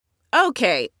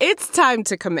Okay, it's time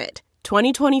to commit.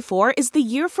 2024 is the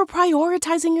year for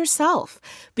prioritizing yourself.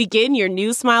 Begin your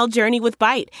new smile journey with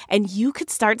Byte, and you could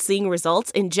start seeing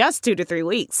results in just 2 to 3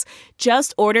 weeks.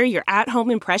 Just order your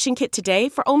at-home impression kit today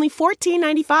for only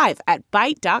 $14.95 at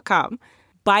Byte.com.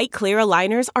 Byte Clear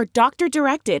aligners are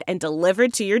doctor-directed and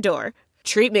delivered to your door.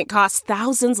 Treatment costs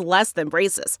thousands less than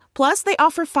braces. Plus, they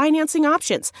offer financing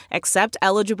options, accept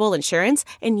eligible insurance,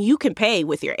 and you can pay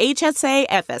with your HSA,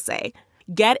 FSA.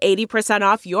 Get 80%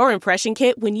 off your impression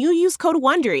kit when you use code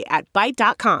WONDERY at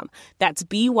Byte.com. That's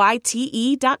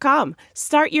BYTE.com.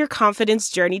 Start your confidence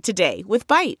journey today with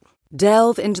Byte.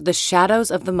 Delve into the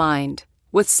shadows of the mind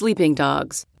with Sleeping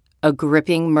Dogs, a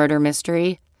gripping murder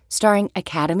mystery starring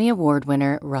Academy Award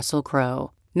winner Russell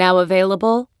Crowe. Now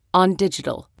available on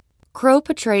digital. Crowe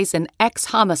portrays an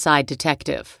ex-homicide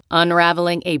detective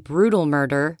unraveling a brutal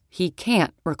murder he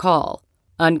can't recall.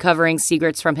 Uncovering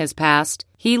secrets from his past,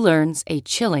 he learns a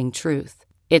chilling truth.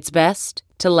 It's best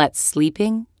to let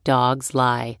sleeping dogs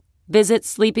lie. Visit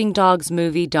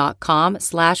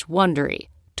sleepingdogsmovie.com/Wondery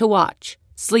to watch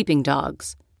Sleeping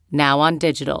Dogs, now on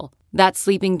digital. That's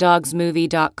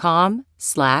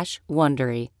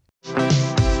sleepingdogsmovie.com/Wondery.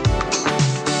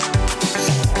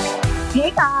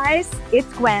 Hey guys,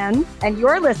 it's Gwen, and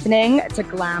you're listening to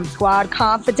Glam Squad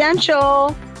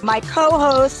Confidential. My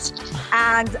co-host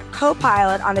and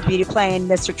co-pilot on the beauty plane,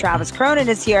 Mr. Travis Cronin,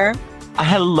 is here.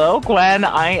 Hello, Gwen.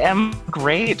 I am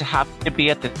great. Happy to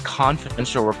be at this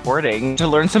confidential recording to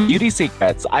learn some beauty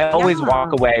secrets. I always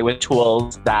walk away with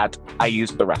tools that I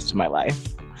use for the rest of my life.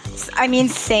 I mean,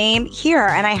 same here.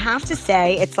 And I have to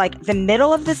say, it's like the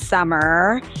middle of the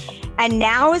summer. And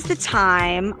now is the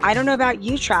time. I don't know about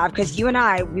you, Trav, because you and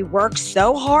I, we work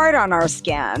so hard on our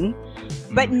skin.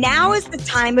 But now is the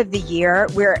time of the year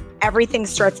where everything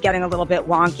starts getting a little bit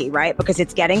wonky, right? Because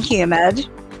it's getting humid.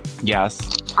 Yes.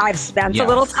 I've spent a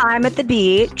little time at the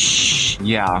beach.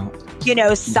 Yeah. You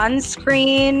know,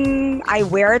 sunscreen, I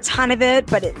wear a ton of it,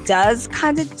 but it does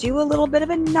kind of do a little bit of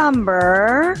a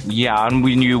number. Yeah, and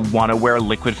when you want to wear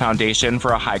liquid foundation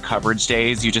for a high coverage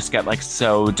days, you just get like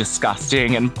so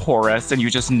disgusting and porous, and you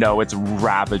just know it's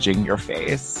ravaging your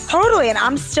face. Totally, and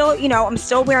I'm still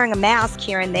wearing a mask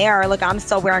here and there. Like, I'm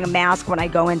still wearing a mask when I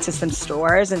go into some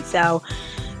stores, and so...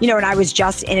 You know, and I was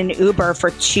just in an Uber for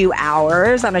 2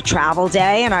 hours on a travel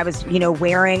day, and I was, you know,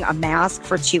 wearing a mask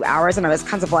for 2 hours, and I was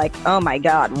kind of like, oh my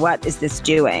God, what is this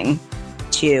doing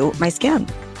to my skin?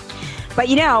 But,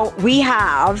 you know, we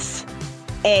have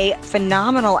a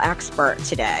phenomenal expert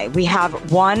today. We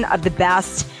have one of the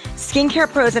best skincare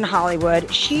pros in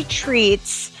Hollywood. She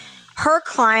treats her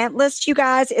client list, you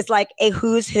guys, is like a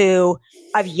who's who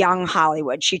of young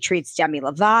Hollywood. She treats Demi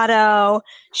Lovato.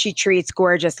 She treats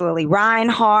gorgeous Lily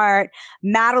Reinhart,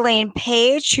 Madelaine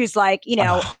Page, who's like, you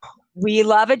know, we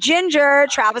love a ginger.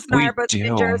 Travis and I are both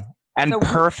gingers. And so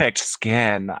perfect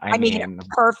skin. I mean,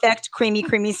 perfect,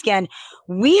 creamy skin.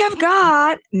 We have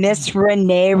got Miss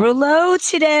Renee Rouleau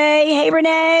today. Hey,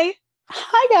 Renee.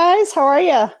 Hi, guys. How are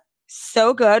you?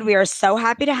 So good. We are so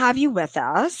happy to have you with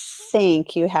us.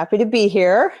 Thank you. Happy to be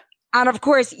here. And of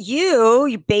course,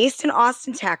 you're based in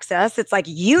Austin, Texas. It's like,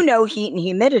 you know, heat and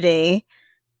humidity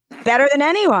better than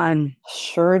anyone.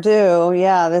 Sure do.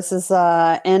 Yeah, this is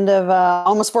end of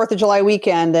almost 4th of July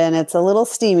weekend, and it's a little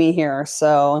steamy here.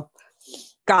 So,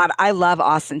 God, I love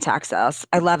Austin, Texas.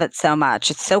 I love it so much.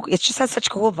 It just has such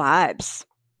cool vibes.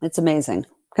 It's amazing.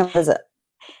 Come visit.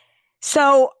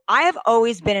 So I have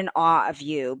always been in awe of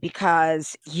you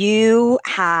because you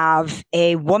have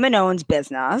a woman-owned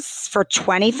business for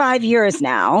 25 years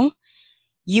now.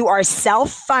 You are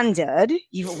self-funded.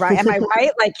 Am I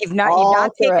right? Like you've not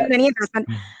taken any investment.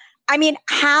 I mean,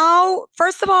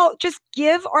 first of all, just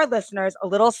give our listeners a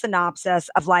little synopsis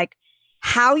of like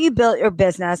how you built your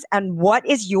business and what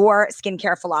is your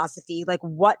skincare philosophy? Like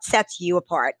what sets you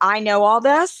apart? I know all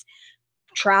this.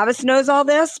 Travis knows all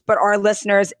this, but our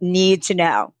listeners need to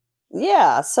know.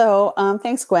 Yeah. So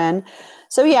thanks, Gwen.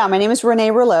 So yeah, my name is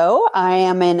Renee Rouleau. I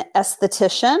am an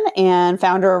esthetician and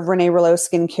founder of Renee Rouleau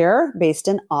Skincare based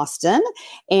in Austin.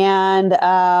 And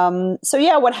so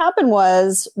yeah, what happened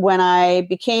was when I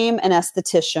became an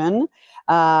esthetician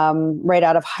right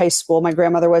out of high school, my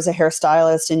grandmother was a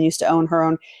hairstylist and used to own her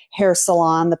own hair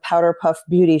salon, the Powder Puff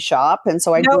Beauty Shop. And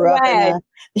so I grew up in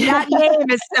that name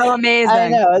is so amazing. I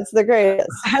know, it's the greatest.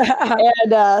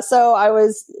 And so I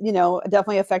was, you know,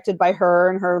 definitely affected by her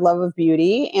and her love of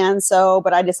beauty. And so,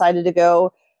 but I decided to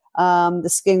go the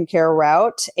skincare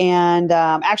route. And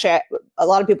actually, a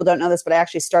lot of people don't know this, but I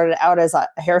actually started out as a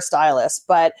hairstylist.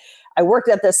 But I worked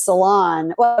at this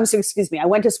salon. Well, excuse me. I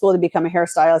went to school to become a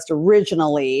hairstylist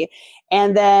originally.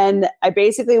 And then I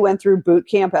basically went through boot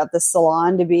camp at the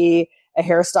salon to be a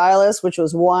hairstylist, which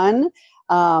was one.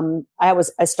 I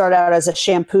started out as a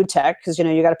shampoo tech because,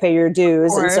 you got to pay your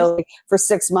dues. And so for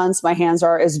 6 months, my hands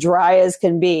are as dry as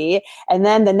can be. And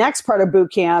then the next part of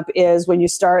boot camp is when you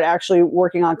start actually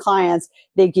working on clients,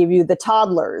 they give you the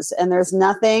toddlers. And there's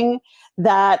nothing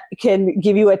that can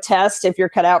give you a test if you're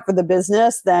cut out for the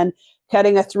business than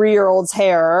cutting a 3-year-old's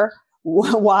hair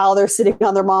while they're sitting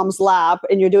on their mom's lap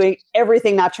and you're doing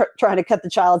everything, not trying to cut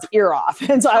the child's ear off.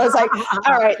 And so I was like,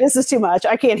 all right, this is too much.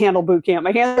 I can't handle boot camp.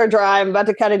 My hands are dry. I'm about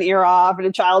to cut an ear off and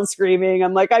a child's screaming.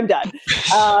 I'm like, I'm done.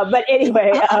 But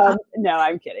anyway, no,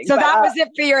 I'm kidding. So that was it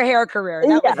for your hair career.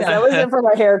 That was it for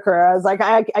my hair career. I was like,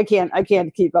 I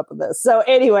can't keep up with this. So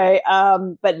anyway,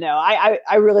 but no,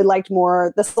 I really liked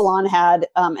more. The salon had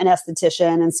an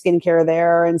esthetician and skincare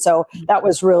there. And so that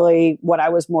was really what I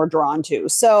was more drawn to.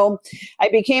 So I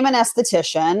became an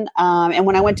esthetician. And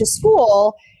when I went to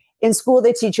school, in school,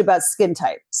 they teach you about skin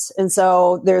types. And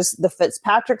so there's the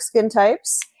Fitzpatrick skin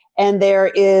types, and there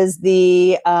is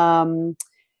the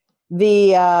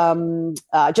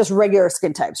just regular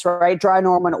skin types, right? Dry,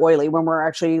 normal, and oily when we're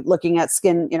actually looking at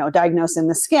skin, diagnosing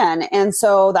the skin. And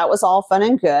so that was all fun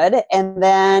and good. And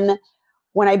then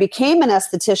when I became an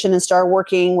esthetician and started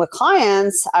working with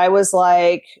clients, I was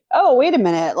like, oh, wait a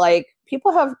minute, like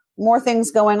people have more things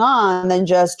going on than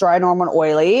just dry, normal, and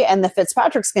oily. And the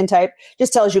Fitzpatrick skin type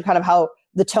just tells you kind of how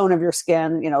the tone of your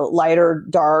skin, lighter,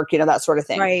 dark, that sort of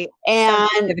thing. Right.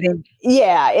 And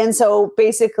yeah. And so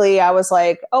basically I was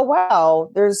like, oh,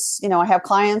 wow, there's, I have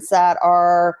clients that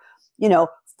are,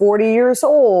 40 years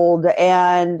old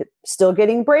and still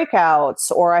getting breakouts,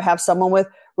 or I have someone with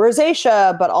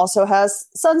rosacea, but also has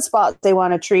sunspots they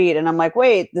want to treat. And I'm like,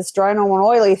 wait, this dry, normal, and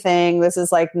oily thing, this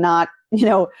is like not,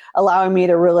 allowing me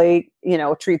to really,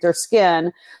 treat their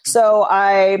skin. So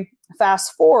I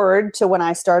fast forward to when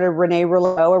I started Renee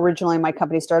Rouleau. Originally, my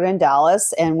company started in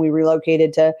Dallas, and we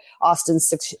relocated to Austin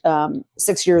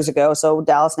 6 years ago. So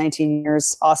Dallas 19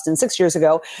 years, Austin 6 years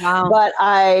ago. Wow. But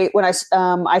when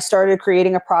I started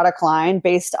creating a product line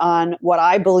based on what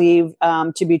I believe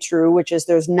to be true, which is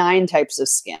there's 9 types of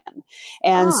skin.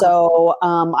 And so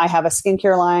I have a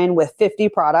skincare line with 50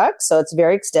 products. So it's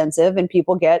very extensive, and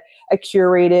people get a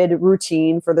curated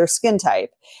routine for their skin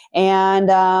type. And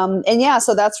yeah,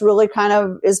 so that's really kind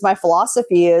of is my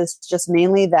philosophy, is just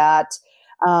mainly that,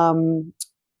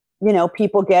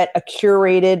 people get a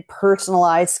curated,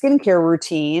 personalized skincare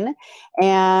routine.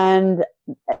 And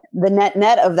the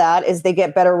net of that is they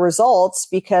get better results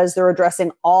because they're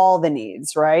addressing all the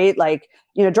needs, right? Like,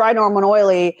 dry, normal, and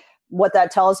oily, what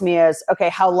that tells me is, okay,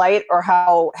 how light or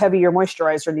how heavy your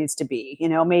moisturizer needs to be.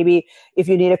 Maybe if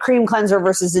you need a cream cleanser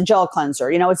versus a gel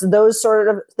cleanser, it's those sort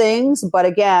of things. But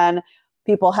again,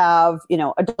 people have,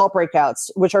 adult breakouts,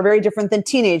 which are very different than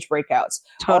teenage breakouts.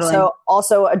 Totally.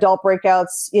 Also adult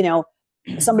breakouts,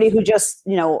 somebody who just,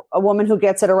 a woman who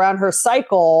gets it around her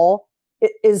cycle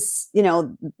is,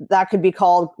 that could be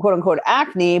called quote unquote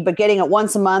acne, but getting it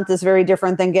once a month is very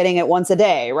different than getting it once a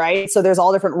day, right? So there's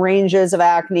all different ranges of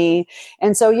acne.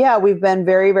 And so, yeah, we've been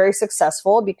very, very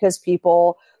successful because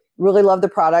people really love the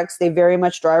products. They very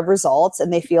much drive results,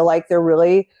 and they feel like they're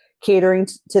really catering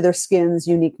to their skin's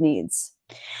unique needs.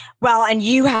 Well, and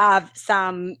you have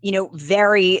some,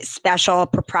 very special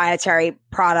proprietary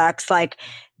products like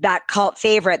that cult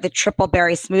favorite, the Triple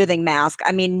Berry Smoothing Mask.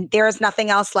 I mean, there is nothing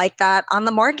else like that on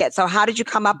the market. So how did you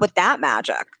come up with that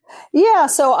magic? Yeah,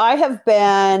 so I have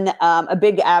been a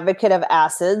big advocate of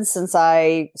acids since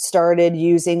I started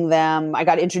using them. I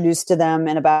got introduced to them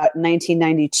in about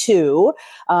 1992.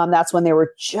 That's when they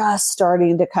were just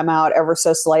starting to come out ever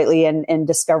so slightly, and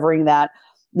discovering that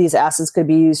these acids could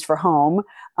be used for home.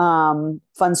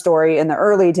 Fun story, in the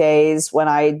early days when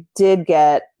I did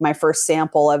get my first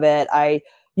sample of it, I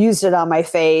used it on my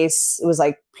face. It was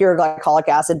like pure glycolic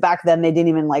acid. Back then, they didn't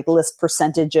even list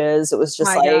percentages. It was just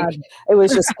it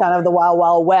was just kind of the wild,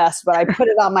 wild west. But I put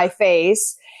it on my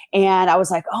face, and I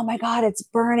was like, oh my God, it's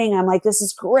burning. I'm like, this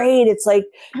is great. It's like,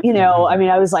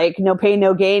 I was like, no pain,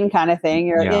 no gain kind of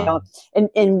thing.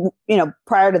 And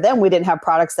prior to them, we didn't have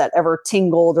products that ever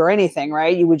tingled or anything,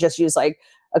 right? You would just use like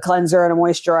a cleanser and a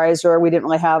moisturizer. We didn't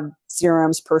really have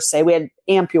serums per se. We had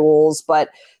ampules, but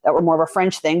that were more of a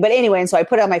French thing. But anyway, and so I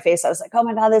put it on my face. I was like, oh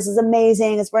my God, this is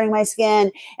amazing. It's burning my skin.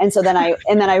 And so then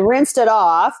I rinsed it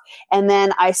off, and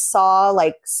then I saw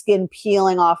like skin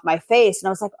peeling off my face, and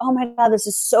I was like, oh my God, this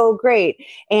is so great.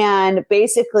 And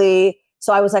basically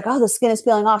So I was like, oh, the skin is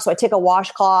peeling off. So I take a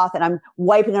washcloth and I'm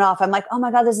wiping it off. I'm like, oh my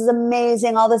God, this is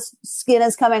amazing. All this skin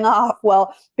is coming off.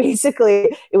 Well,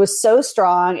 basically it was so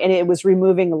strong and it was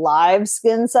removing live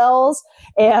skin cells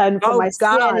and from my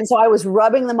skin. And so I was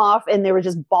rubbing them off and they were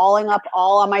just balling up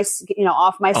all on my,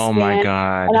 off my skin. Oh my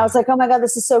God. And I was like, oh my God,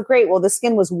 this is so great. Well, the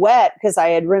skin was wet because I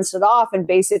had rinsed it off and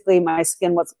basically my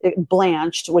skin was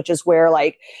blanched, which is where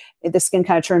like the skin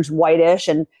kind of turns whitish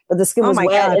but the skin was wet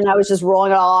God. And I was just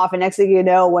rolling it all off. And next thing you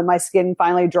know, when my skin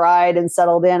finally dried and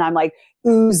settled in, I'm like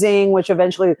oozing, which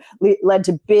eventually led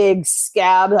to big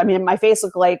scabs. I mean, my face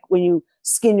looked like when you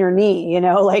skin your knee,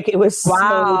 like it was so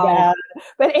bad.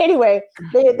 But anyway,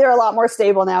 they're a lot more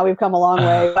stable now. We've come a long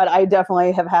way, but I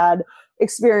definitely have had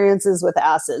experiences with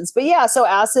acids. But yeah, so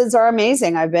acids are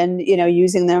amazing. I've been,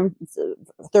 using them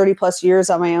 30 plus years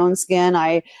on my own skin.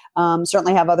 I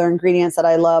certainly have other ingredients that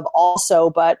I love also,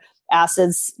 but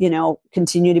acids,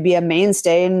 continue to be a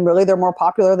mainstay and really they're more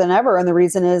popular than ever. And the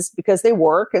reason is because they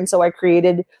work. And so I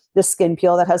created this skin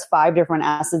peel that has 5 different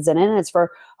acids in it and it's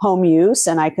for home use.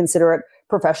 And I consider it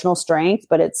professional strength,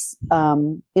 but it's,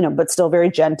 but still very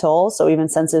gentle. So even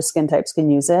sensitive skin types can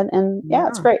use it. And yeah,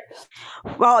 it's great.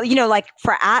 Well, like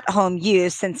for at-home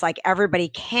use, since like everybody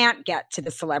can't get to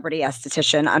the celebrity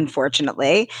esthetician,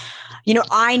 unfortunately,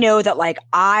 I know that like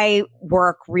I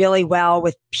work really well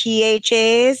with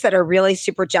PHAs that are really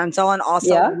super gentle and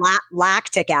also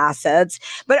lactic acids.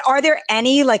 But are there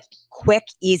any like quick,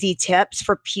 easy tips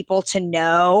for people to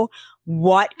know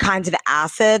what kinds of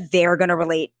acid they're going to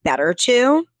relate better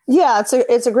to? Yeah,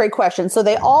 it's a great question. So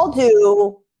they all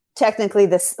do technically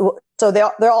this. So they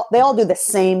all do the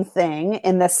same thing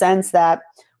in the sense that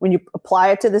when you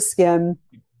apply it to the skin,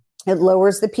 it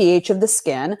lowers the pH of the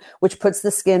skin, which puts the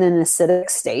skin in an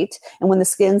acidic state. And when the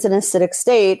skin's in an acidic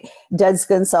state, dead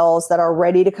skin cells that are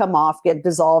ready to come off get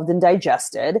dissolved and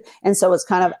digested. And so it's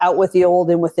kind of out with the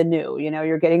old and with the new.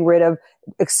 You're getting rid of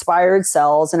expired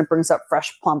cells and it brings up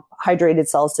fresh, plump, hydrated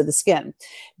cells to the skin.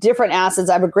 Different acids.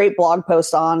 I have a great blog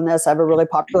post on this. I have a really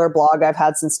popular blog I've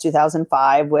had since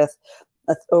 2005 with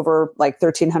over like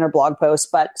 1,300 blog posts.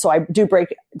 But so I do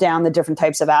break down the different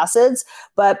types of acids,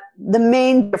 but the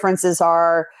main differences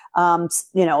are,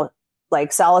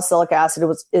 like salicylic acid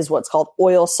is what's called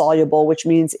oil soluble, which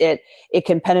means it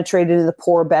can penetrate into the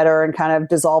pore better and kind of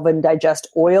dissolve and digest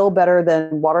oil better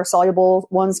than water soluble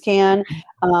ones can.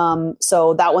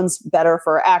 So that one's better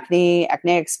for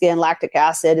acneic skin. Lactic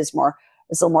acid is a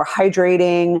little more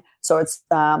hydrating. So it's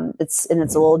a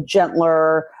little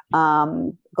gentler.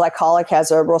 Glycolic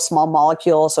has a real small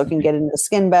molecule, so it can get into the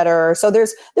skin better. So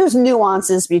there's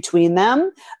nuances between them.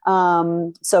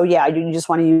 So yeah, you just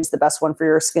want to use the best one for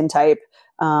your skin type.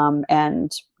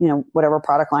 And whatever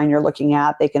product line you're looking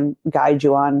at, they can guide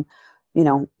you on,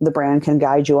 the brand can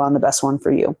guide you on the best one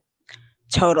for you.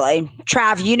 Totally.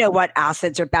 Trav, you know what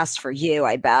acids are best for you,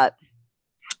 I bet.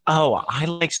 Oh, I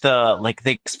liked the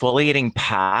exfoliating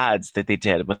pads that they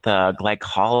did with the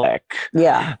glycolic.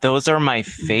 Yeah. Those are my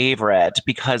favorite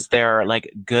because they're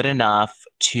like good enough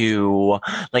to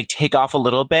like take off a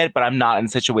little bit, but I'm not in a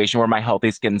situation where my healthy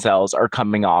skin cells are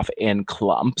coming off in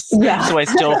clumps. Yeah. So I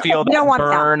still feel the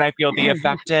burn. I feel the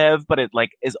effective, but it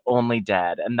like is only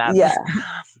dead. And that's,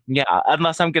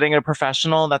 unless I'm getting a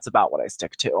professional, that's about what I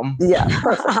stick to. Yeah.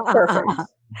 Perfect.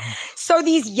 So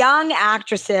these young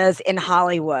actresses in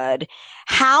Hollywood,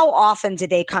 how often do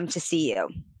they come to see you?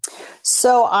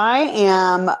 So I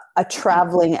am a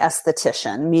traveling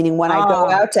esthetician, meaning when I go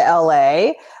out to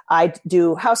LA, I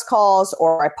do house calls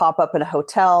or I pop up in a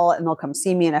hotel and they'll come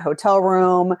see me in a hotel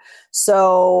room.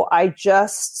 So I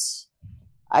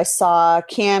saw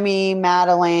Cami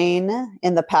Madeleine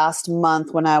in the past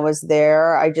month when I was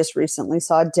there. I just recently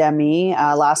saw Demi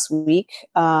last week.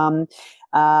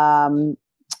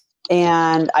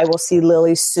 And I will see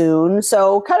Lily soon.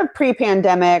 So kind of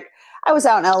pre-pandemic, I was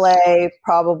out in LA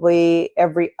probably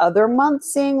every other month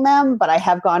seeing them, but I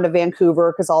have gone to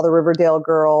Vancouver because all the Riverdale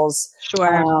girls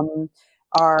we're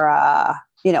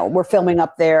filming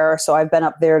up there. So I've been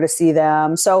up there to see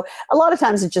them. So a lot of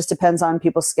times it just depends on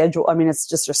people's schedule. I mean, it's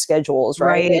just their schedules,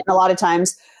 right? And a lot of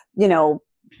times,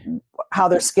 how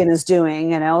their skin is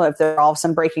doing, if they're all of a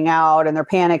sudden breaking out and they're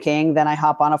panicking, then I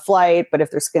hop on a flight. But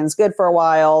if their skin's good for a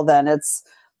while, then it's,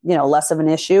 less of an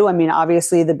issue. I mean,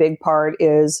 obviously the big part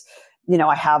is,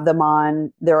 I have them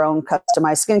on their own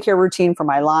customized skincare routine for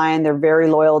my line. They're very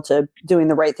loyal to doing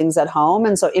the right things at home.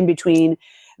 And so in between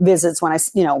visits when I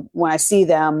see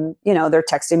them, they're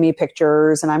texting me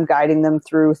pictures and I'm guiding them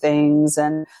through things.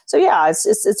 And so, yeah,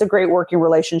 it's a great working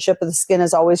relationship, but the skin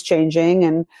is always changing.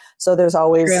 And so there's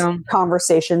always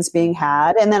conversations being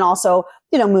had. And then also,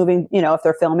 moving, if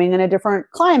they're filming in a different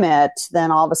climate,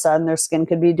 then all of a sudden their skin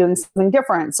could be doing something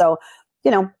different. So,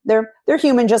 they're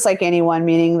human just like anyone,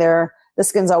 meaning the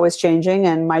skin's always changing.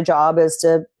 And my job is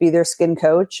to be their skin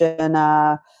coach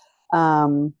and,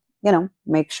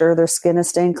 make sure their skin is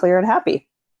staying clear and happy.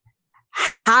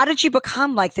 How did you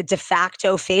become like the de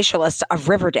facto facialist of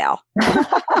Riverdale?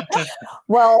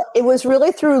 Well, it was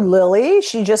really through Lily.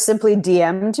 She just simply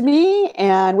DM'd me,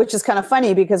 and which is kind of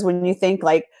funny because when you think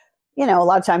like, a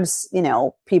lot of times,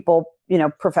 people,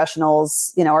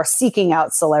 professionals, are seeking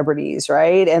out celebrities,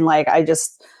 right? And like,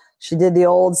 she did the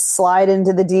old slide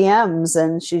into the DMs,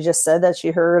 and she just said that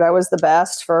she heard I was the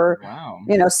best for,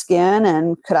 skin,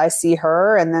 and could I see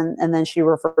her? And then she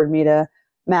referred me to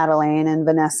Madeline and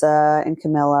Vanessa and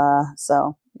Camilla.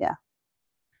 So yeah.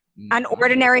 And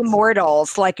ordinary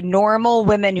mortals, like normal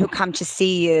women who come to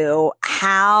see you,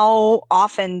 how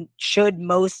often should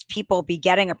most people be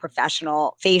getting a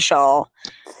professional facial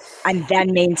and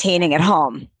then maintaining at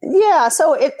home? Yeah,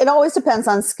 so it always depends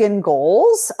on skin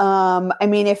goals.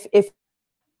 If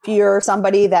you're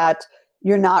somebody that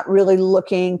you're not really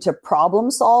looking to problem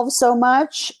solve so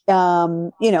much,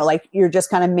 like you're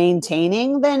just kind of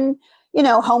maintaining, then,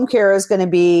 home care is going to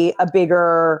be a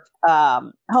bigger,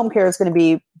 home care is going to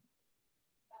be,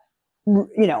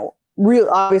 real,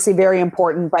 obviously very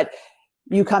important, but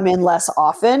you come in less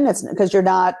often. It's because you're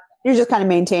just kind of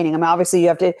maintaining. Obviously you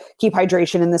have to keep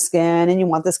hydration in the skin and you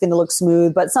want the skin to look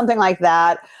smooth, but something like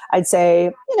that, I'd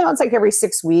say, it's like every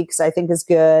 6 weeks, I think is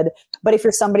good. But if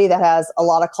you're somebody that has a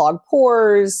lot of clogged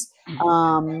pores,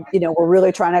 we're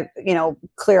really trying to,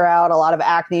 clear out a lot of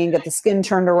acne and get the skin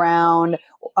turned around.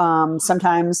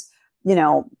 Sometimes,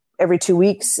 every 2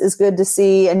 weeks is good to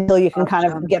see until you can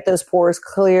kind of get those pores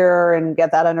clear and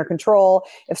get that under control.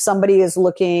 If somebody is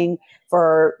looking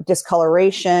for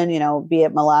discoloration, be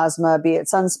it melasma, be it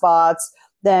sunspots,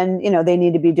 then, they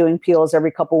need to be doing peels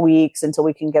every couple weeks until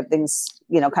we can get things,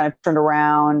 kind of turned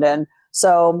around. And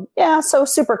so, so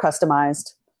super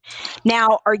customized.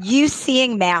 Now, are you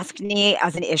seeing maskne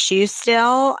as an issue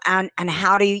still? And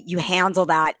how do you handle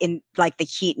that in like the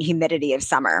heat and humidity of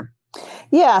summer?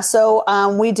 Yeah, so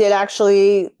we did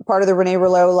actually, part of the Renee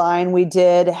Rouleau line, we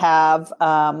did have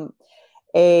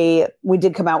we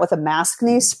did come out with a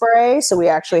maskne spray. So we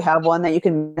actually have one that you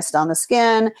can mist on the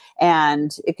skin,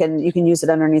 and you can use it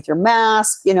underneath your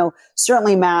mask.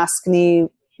 Certainly maskne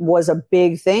was a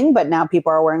big thing, but now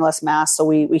people are wearing less masks, so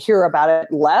we hear about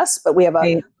it less. But we have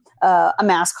a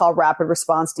mask called Rapid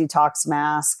Response Detox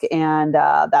Mask, and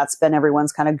that's been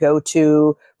everyone's kind of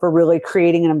go-to for really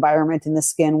creating an environment in the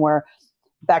skin where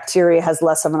bacteria has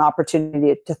less of an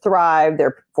opportunity to thrive.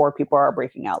 Therefore, people are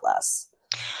breaking out less.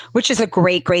 Which is a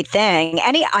great, great thing.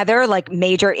 Any other like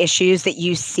major issues that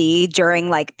you see during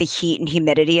like the heat and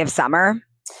humidity of summer?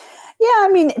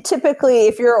 Yeah, typically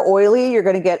if you're oily, you're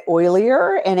going to get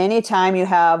oilier. And anytime you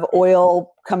have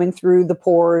oil coming through the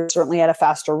pores, certainly at a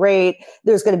faster rate,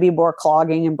 there's going to be more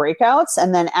clogging and breakouts.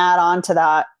 And then add on to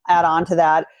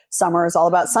that, summer is all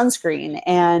about sunscreen.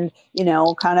 And,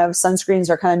 kind of sunscreens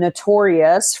are kind of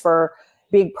notorious for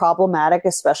being problematic,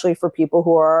 especially for people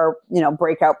who are,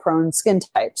 breakout prone skin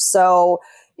types. So,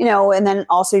 and then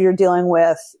also you're dealing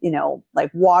with,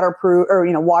 like waterproof or,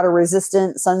 water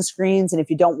resistant sunscreens. And if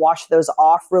you don't wash those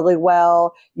off really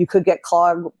well, you could get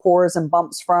clogged pores and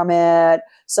bumps from it.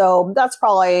 So that's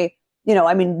probably,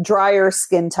 drier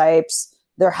skin types,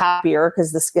 they're happier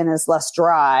because the skin is less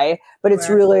dry, but it's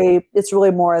really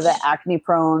more the acne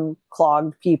prone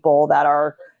clogged people that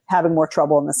are having more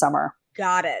trouble in the summer.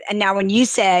 Got it. And now when you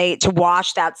say to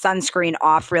wash that sunscreen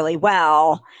off really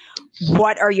well,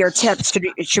 what are your tips?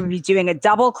 Should we be doing a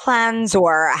double cleanse,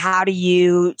 or how do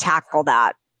you tackle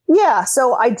that? Yeah.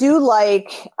 So I do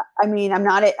I'm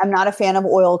not a fan of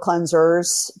oil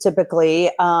cleansers typically.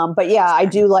 But yeah, I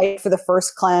do like for the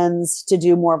first cleanse to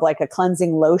do more of like a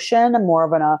cleansing lotion and more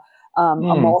of an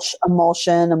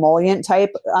emollient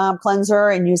type cleanser,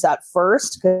 and use that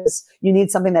first because you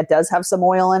need something that does have some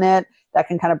oil in it that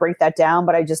can kind of break that down.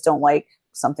 But I just don't like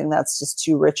something that's just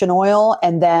too rich in oil,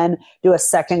 and then do a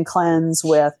second cleanse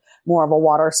with more of a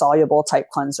water soluble type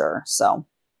cleanser. So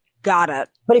got it.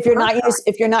 But if you're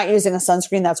not using a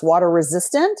sunscreen that's water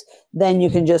resistant, then you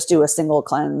can just do a single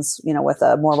cleanse, with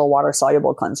a more of a water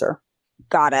soluble cleanser.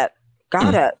 Got it.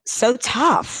 So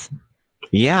tough.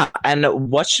 Yeah. And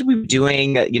what should we be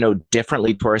doing,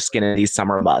 differently to our skin in these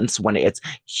summer months when it's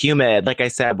humid? Like I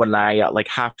said, when I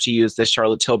have to use this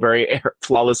Charlotte Tilbury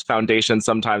Flawless Foundation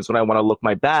sometimes when I want to look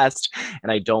my best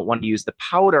and I don't want to use the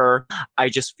powder, I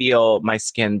just feel my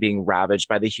skin being ravaged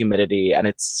by the humidity and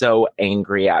it's so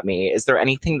angry at me. Is there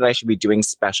anything that I should be doing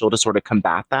special to sort of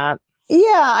combat that?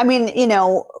 Yeah. I mean,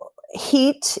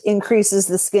 heat increases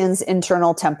the skin's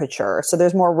internal temperature. So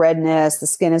there's more redness. The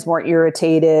skin is more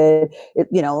irritated.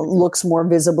 It, looks more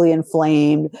visibly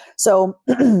inflamed. So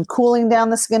cooling down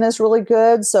the skin is really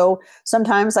good. So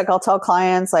sometimes I'll tell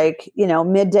clients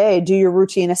midday, do your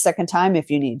routine a second time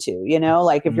if you need to,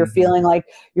 if you're feeling like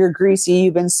you're greasy,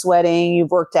 you've been sweating,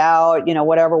 you've worked out,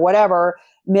 whatever,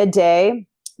 midday,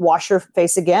 wash your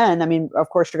face again. I mean, of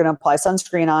course, you're going to apply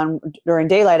sunscreen on during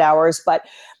daylight hours, but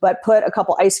put a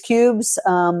couple ice cubes,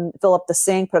 fill up the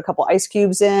sink, put a couple ice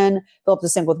cubes in, fill up the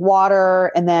sink with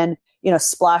water, and then,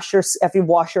 after you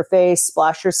wash your face,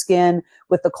 splash your skin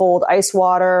with the cold ice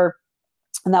water.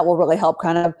 And that will really help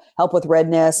with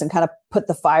redness and kind of put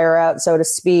the fire out, so to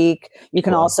speak. You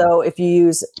can also, if you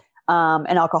use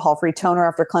an alcohol-free toner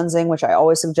after cleansing, which I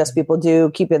always suggest people do,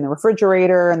 keep it in the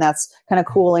refrigerator, and that's kind of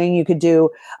cooling. You could do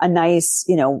a nice,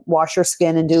 wash your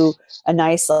skin and do a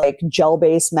nice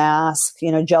gel-based mask.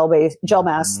 Gel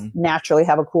masks naturally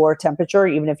have a cooler temperature,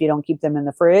 even if you don't keep them in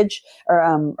the fridge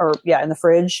in the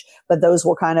fridge. But those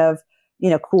will kind of,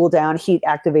 cool down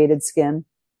heat-activated skin.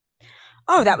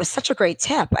 Oh, that was such a great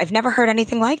tip. I've never heard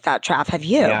anything like that, Trav. Have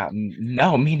you? Yeah,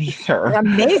 no, me neither.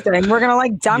 Amazing. We're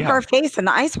going to dunk our face in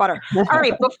the ice water. All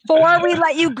right. Before we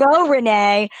let you go,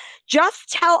 Renee, just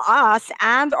tell us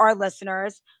and our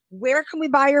listeners, where can we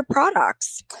buy your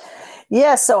products?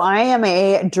 Yeah, so I am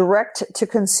a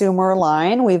direct-to-consumer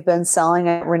line. We've been selling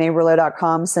at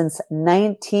reneerouleau.com since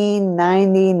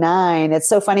 1999. It's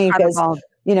so funny because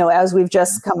as we've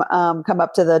just come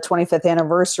up to the 25th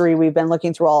anniversary, we've been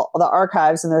looking through all the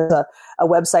archives, and there's a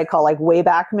website called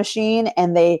Wayback Machine,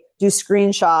 and they do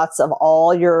screenshots of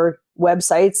all your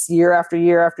websites year after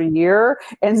year after year.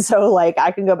 And so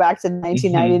I can go back to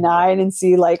 1999 and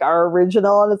see our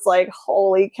original, and it's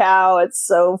holy cow, it's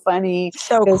so funny.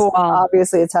 So cool.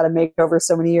 Obviously it's had a makeover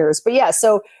so many years. But yeah,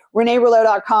 so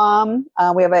reneerouleau.com.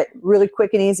 We have a really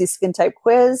quick and easy skin type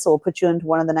quiz. So we'll put you into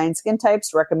one of the 9 skin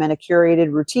types, recommend a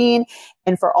curated routine.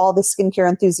 And for all the skincare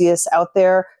enthusiasts out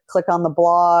there, click on the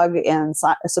blog and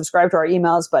subscribe to our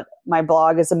emails. But my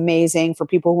blog is amazing for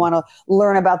people who want to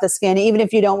learn about the skin. Even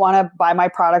if you don't want to buy my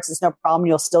products, it's no problem.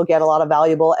 You'll still get a lot of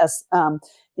valuable,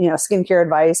 skincare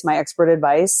advice, my expert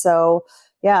advice. So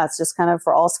yeah, it's just kind of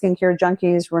for all skincare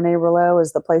junkies, Renee Rouleau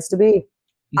is the place to be.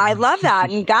 I love that.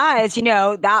 And guys,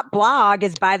 that blog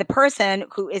is by the person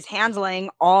who is handling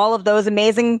all of those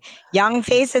amazing young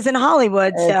faces in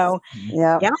Hollywood. So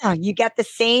yeah, you get the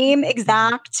same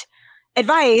exact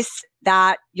advice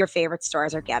that your favorite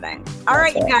stars are getting. All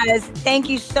right, you guys, thank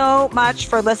you so much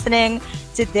for listening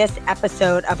to this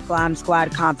episode of Glam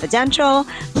Squad Confidential.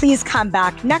 Please come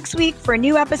back next week for a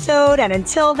new episode. And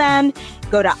until then,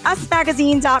 go to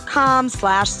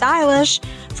usmagazine.com/stylish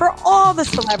for all the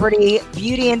celebrity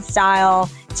beauty and style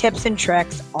tips and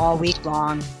tricks all week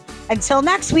long. Until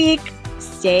next week,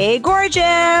 stay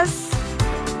gorgeous.